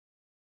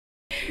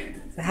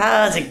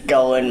How's it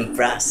going,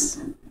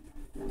 Russ?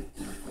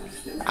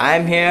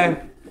 I'm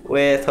here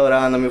with, hold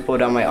on, let me pull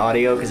down my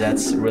audio because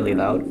that's really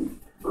loud.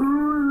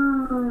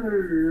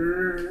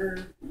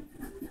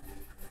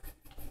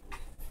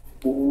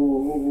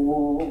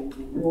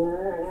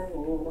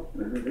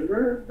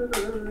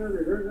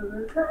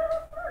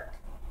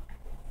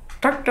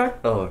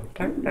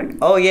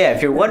 Oh yeah,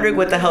 if you're wondering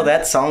what the hell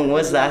that song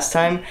was last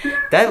time,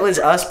 that was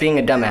us being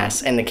a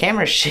dumbass, and the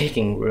camera's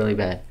shaking really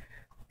bad.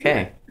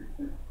 Okay.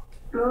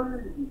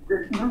 Oh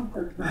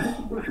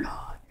my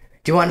god.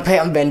 Do you want to play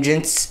on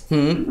Vengeance? I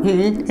want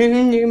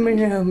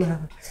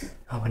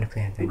to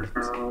play on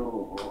Vengeance.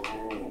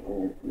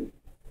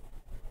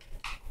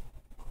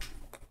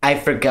 I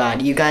forgot.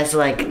 You guys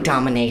like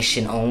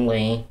domination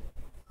only.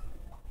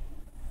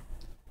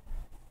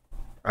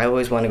 I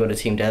always want to go to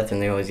Team Death,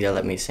 and they always yell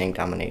at me saying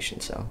domination,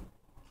 so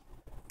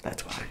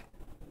that's why.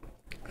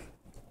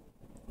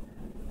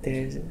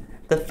 There's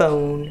the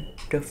phone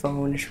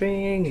is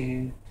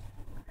ringing.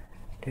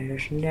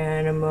 There's an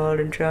animal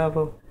in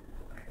trouble.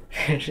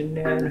 There's an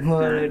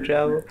animal in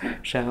trouble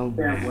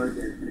somewhere.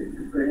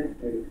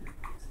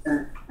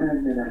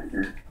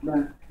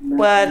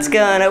 What's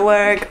gonna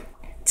work?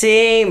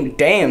 Team!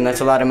 Damn, that's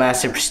a lot of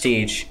massive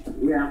prestige.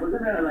 Yeah, we're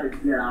gonna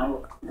like get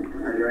out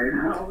right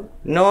now.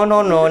 No,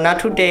 not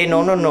today.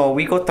 No.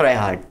 We go try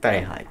hard.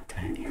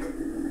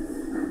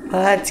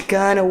 What's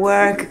gonna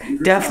work?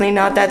 Definitely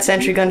not that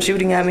sentry gun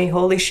shooting at me.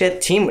 Holy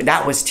shit.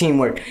 That was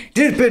teamwork.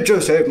 This bitch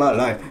just saved my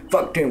life.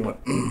 Fuck teamwork.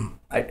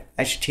 I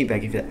should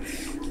teabag you for that.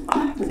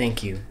 Oh,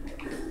 thank you.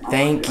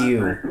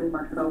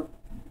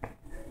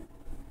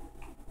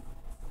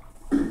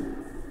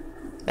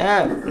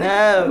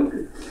 No.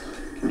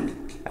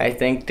 I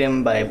thanked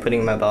him by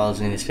putting my balls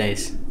in his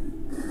face.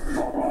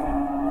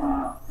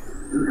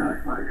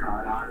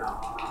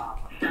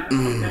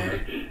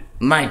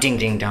 My ding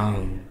ding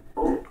dong.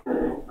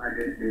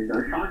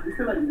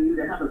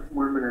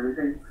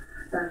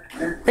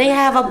 They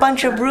have a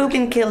bunch of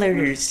Reuben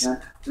killers.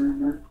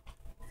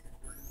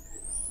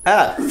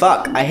 Ah,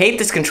 fuck. I hate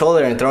this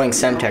controller and throwing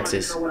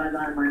Semtexes.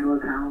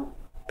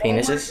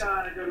 Penises?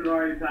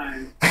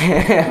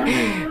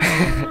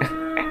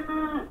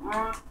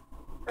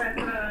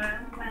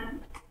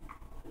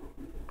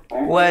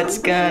 What's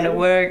gonna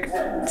work?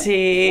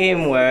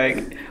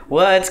 Teamwork.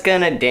 What's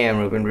gonna... Damn,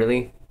 Reuben,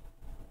 really?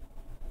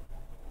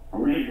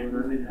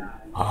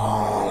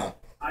 Oh.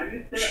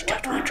 She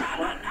touched my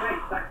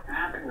tra-la-la.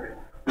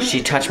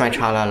 She touched my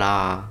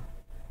tra-la-la.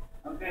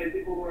 Okay,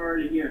 people who are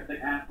already here, it's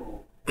like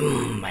asshole.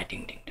 My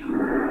ding ding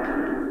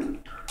dong.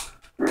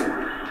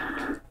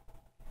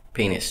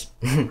 Penis.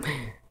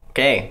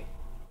 Okay.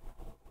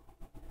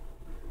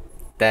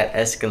 That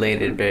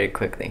escalated very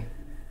quickly.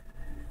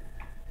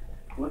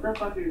 What the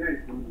fuck are you guys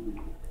doing?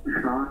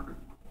 Shock.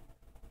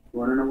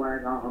 Wanna know why I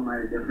got on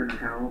my different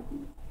account?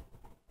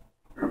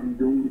 Some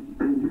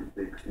doom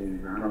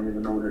 16. I don't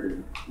even know what it is.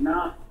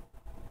 Nah.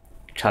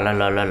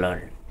 Cha-la-la-la-la.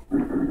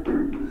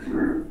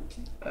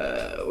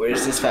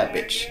 Where's this fat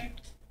bitch?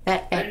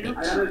 Fat bitch. I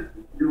got a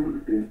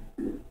doom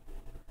 6.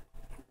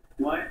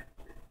 What?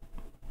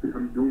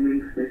 Some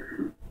dooming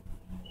 6.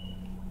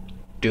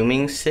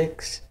 Dooming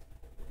 6?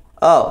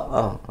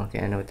 Oh, okay,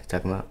 I know what they're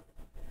talking about.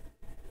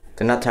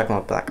 They're not talking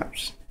about Black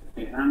Ops.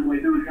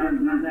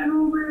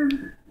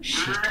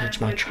 She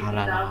touched my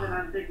tra-la-la.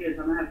 I'm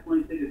gonna have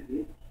 20 tickets,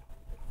 dude.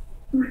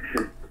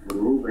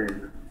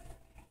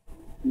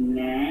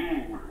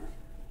 Nah.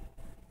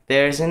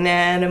 There's an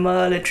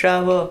animal in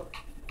trouble.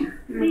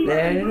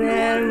 There's an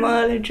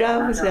animal in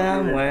trouble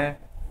somewhere.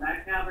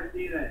 Back out for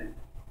Steven.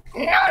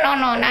 No,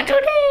 not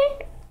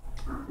today.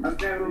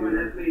 Okay,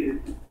 let's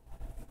leave.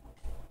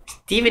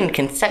 Steven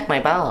can suck my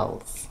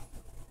balls.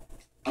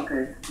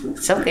 Okay.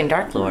 So can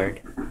Dark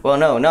Lord. Well,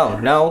 no.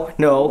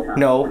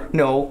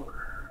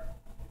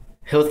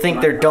 He'll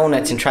think they're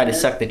donuts and try to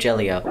suck the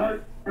jelly out.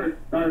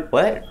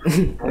 What?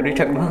 What are you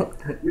talking about?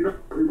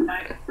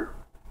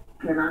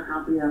 Cannot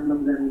copy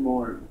emblems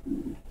anymore.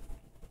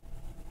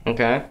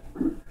 Okay.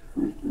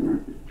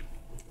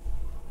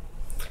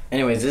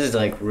 Anyways, this is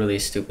like really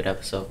stupid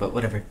episode, but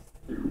whatever.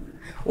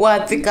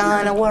 What's it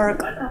gonna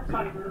work?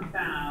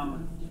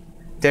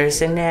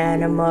 There's an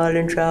animal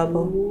in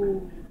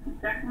trouble.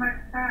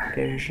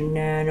 There's an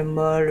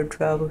animal in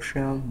trouble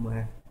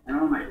somewhere.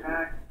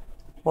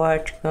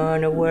 What's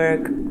gonna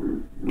work?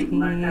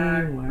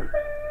 Teamwork.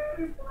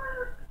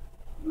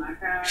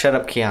 Shut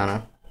up,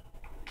 Kiana.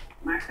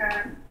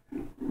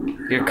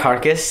 Your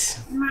carcass?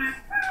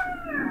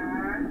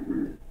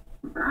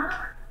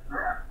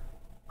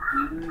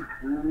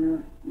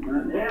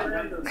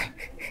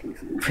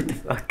 What the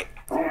fuck?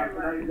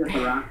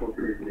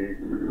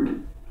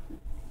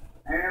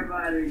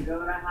 Everybody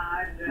go to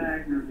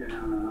hijack.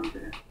 No,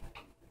 okay.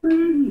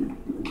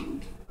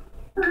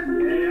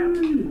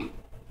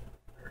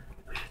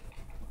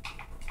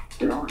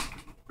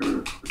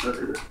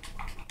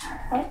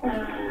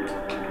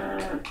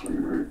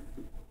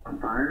 I'm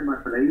firing my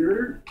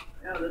blazer.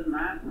 Yeah, this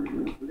map.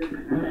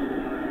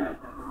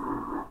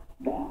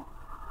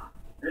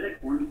 Really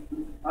corny.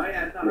 Oh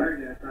yeah, it's not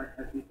hard yet. I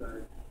see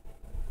that.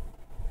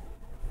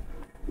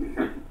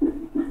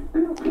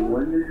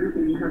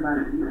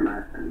 at East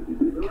last time. We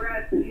were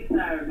at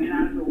Seaside, me and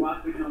Alex were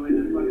walking over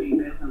this fucking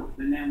distance,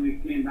 and then we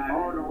came back.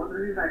 Oh, no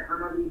wonder he's like, I'm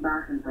gonna be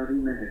back in 30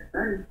 minutes.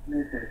 30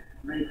 minutes.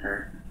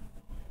 Later.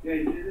 Yeah,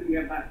 he says we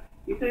get back.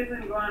 He says he's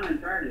gonna go on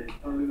Uncharted,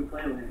 so we could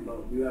play with him,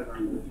 but you guys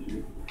aren't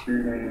listening.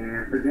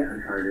 Nah, forget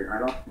Uncharted. I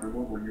lost my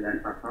move when you guys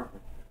stopped talking.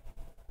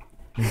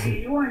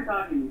 Hey, you weren't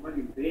talking, you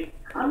fucking bitch.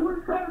 I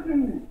was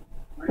talking.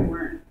 No, you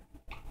weren't.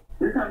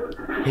 Yes, I was.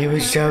 He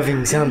was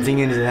shoving something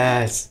in his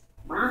ass.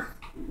 Huh?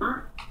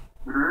 Huh?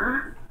 Huh?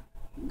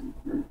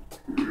 You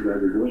guys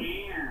are doing?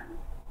 Damn.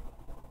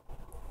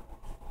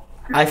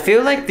 I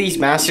feel like these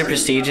master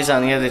prestiges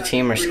on the other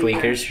team are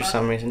squeakers for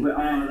some reason. But, oh,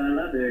 that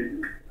leather.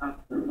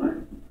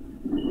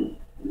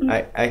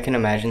 What? I can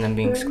imagine them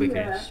being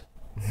squeakers.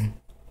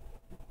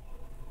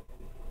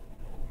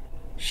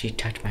 She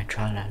touched my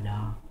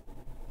tra-la-la.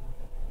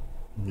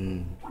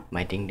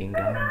 My ding ding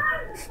dong.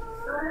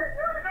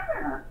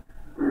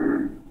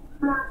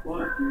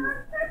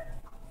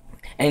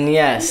 And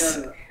yes,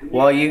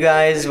 while you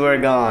guys were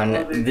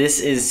gone,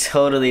 this is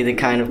totally the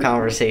kind of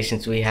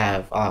conversations we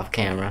have off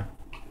camera.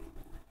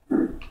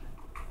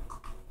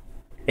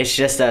 It's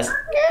just us.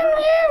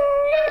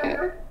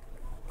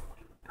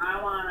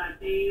 I want a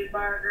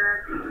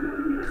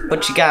cheeseburger.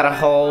 But you gotta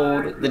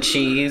hold the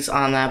cheese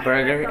on that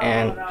burger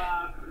and...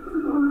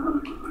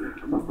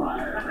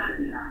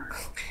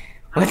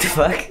 What the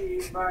fuck?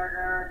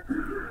 Cheeseburger.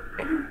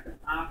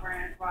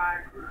 French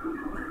fry.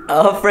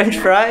 A French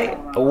fry?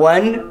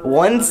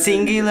 One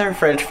singular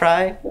French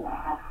fry?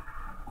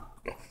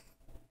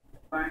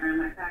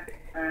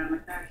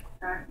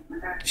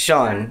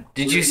 Sean,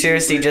 did you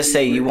seriously just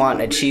say you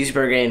want a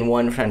cheeseburger and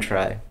one French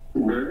fry?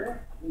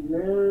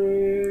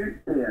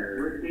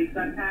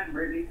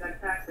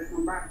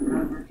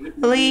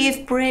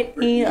 Leave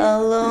Britney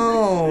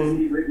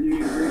alone.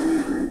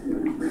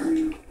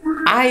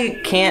 I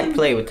can't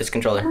play with this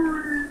controller.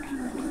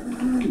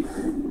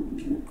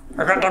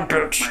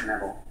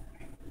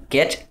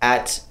 Get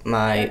at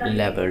my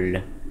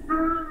level.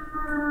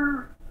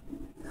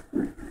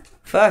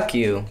 Fuck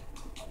you.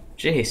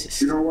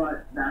 Jesus. You know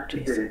what? That's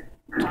it.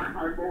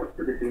 I'll go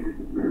to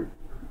the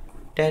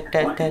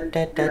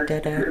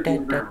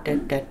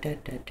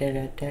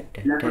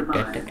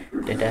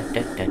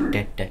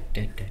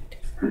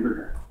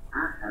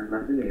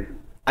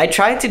I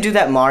tried to do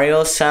that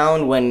Mario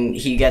sound when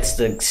he gets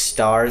the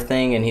star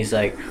thing and he's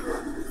like,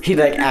 he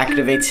like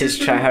activates his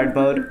tryhard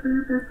mode.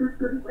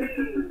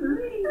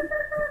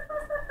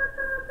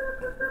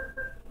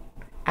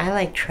 I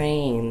like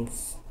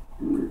trains.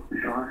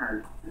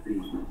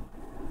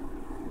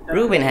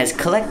 Ruben has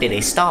collected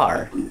a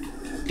star.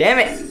 Damn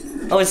it!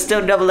 Oh, it's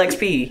still double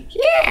XP.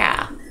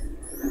 Yeah!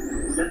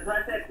 That's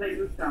why I said play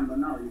Nuketown, but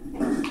no.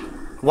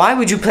 Why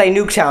would you play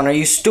Nuketown? Are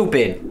you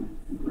stupid?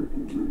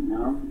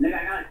 No. Nigga,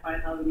 I got like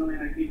 5,000 million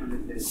XP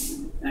from this shit.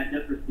 And I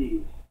just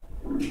received.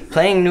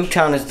 Playing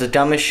Nuketown is the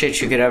dumbest shit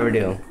you could ever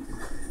do.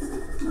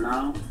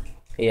 No?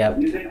 Yep.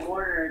 You can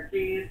order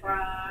cheese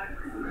fries,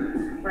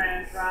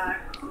 French fries,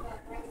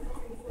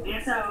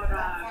 and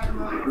soda.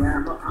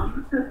 Yeah, but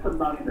I'm just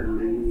about to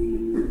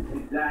leave.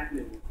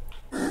 Exactly.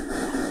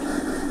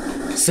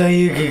 So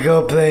you could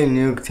go play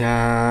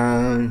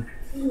Nuketown.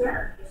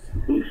 Yes.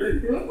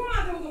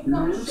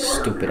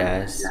 Stupid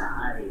ass.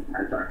 I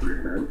thought you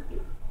said.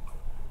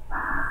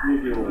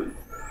 You do it.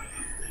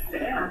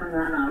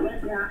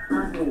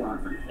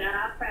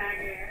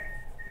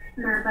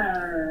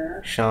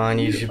 Sean,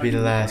 you should be the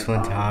last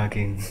one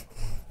talking.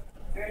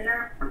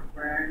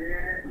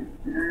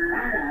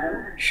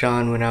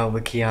 Sean went out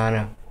with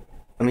Kiana.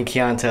 I mean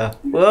Kianta.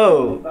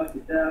 Whoa!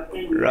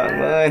 Wrong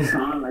one.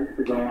 Sean likes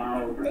to go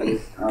out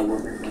with a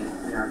woman named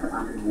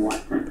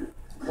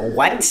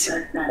what?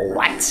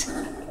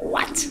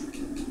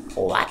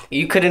 What?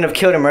 You couldn't have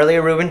killed him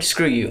earlier, Ruben?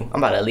 Screw you.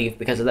 I'm about to leave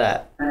because of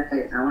that.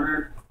 Hey, I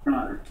want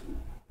to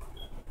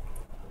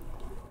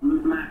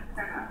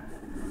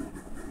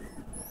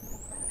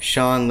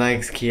Sean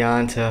likes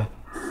Kianta.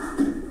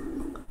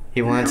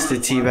 He wants to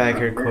teabag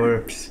her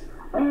corpse.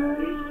 Oh,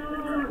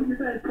 you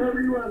said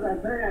Kobe was a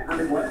man. I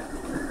mean, what?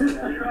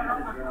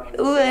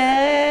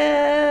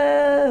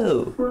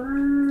 Whoa!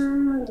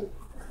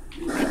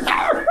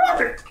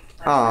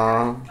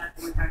 Aww.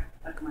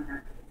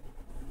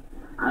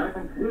 I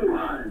don't see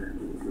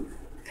one.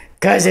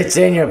 Cause it's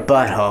in your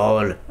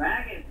butthole.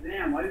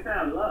 Damn, why you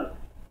trying to look?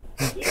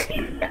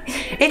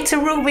 It's a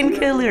Ruben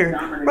killer.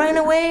 Run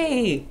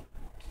away.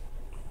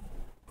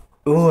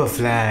 Ooh, a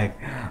flag.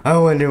 I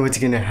wonder what's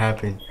gonna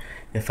happen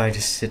if I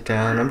just sit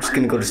down. I'm just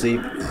gonna go to sleep.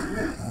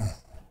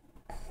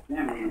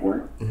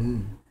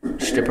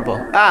 Stripper pole.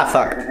 Ah,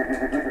 fuck.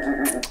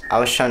 I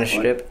was trying to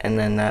strip and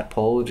then that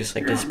pole just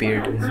like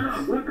disappeared.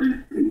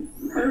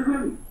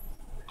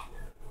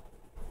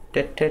 I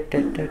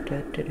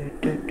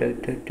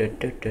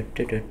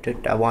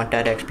want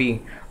that XP.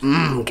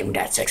 Give me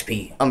that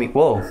XP. I mean,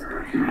 whoa.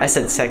 I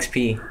said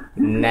XP.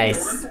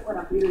 Nice.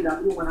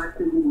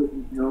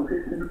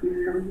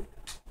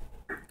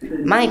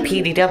 My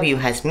PDW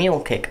has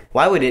mule kick.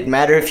 Why would it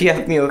matter if you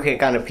have mule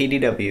kick on a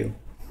PDW?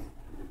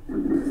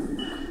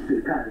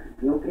 Because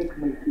mule kick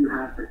makes you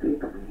have to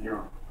take me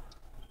off.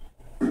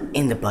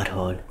 In the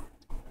butthole.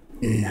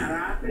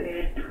 Drop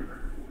it.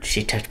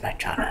 She touched my What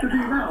do child. you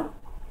know?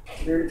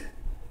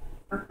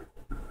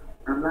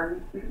 I'm not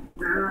even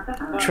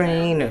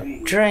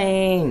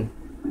Train.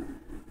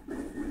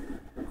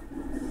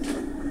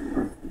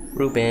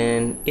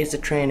 Ruben is a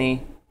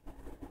tranny.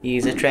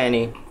 He's a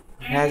tranny.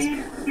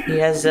 He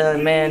has a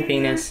man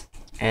penis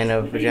and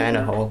a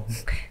vagina hole.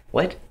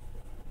 What?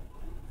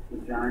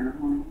 vagina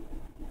hole.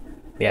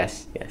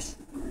 Yes.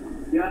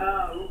 Yo,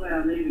 Ruben,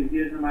 I'm leaving.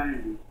 Here's somebody.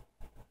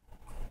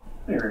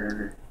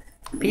 Here.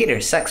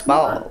 Peter sucks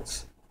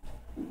balls.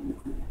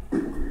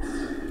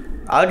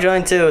 I'll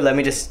join too. Let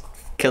me just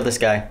kill this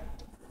guy.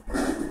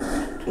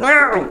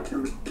 No!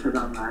 Because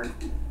I'm not.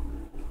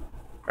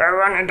 I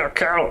wanted to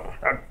kill.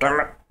 God damn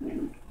it.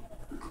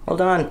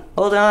 Hold on.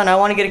 I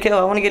want to get a kill.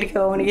 I want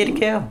to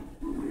kill.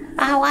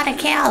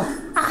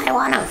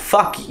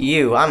 Fuck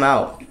you. I'm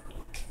out.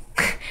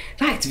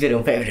 Like this video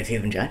and favorite if you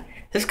haven't enjoyed.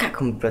 This guy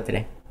coming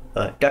today.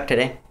 Duck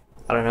today.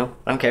 I don't know.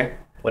 I don't care.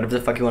 Whatever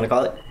the fuck you want to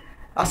call it.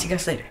 I'll see you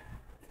guys later.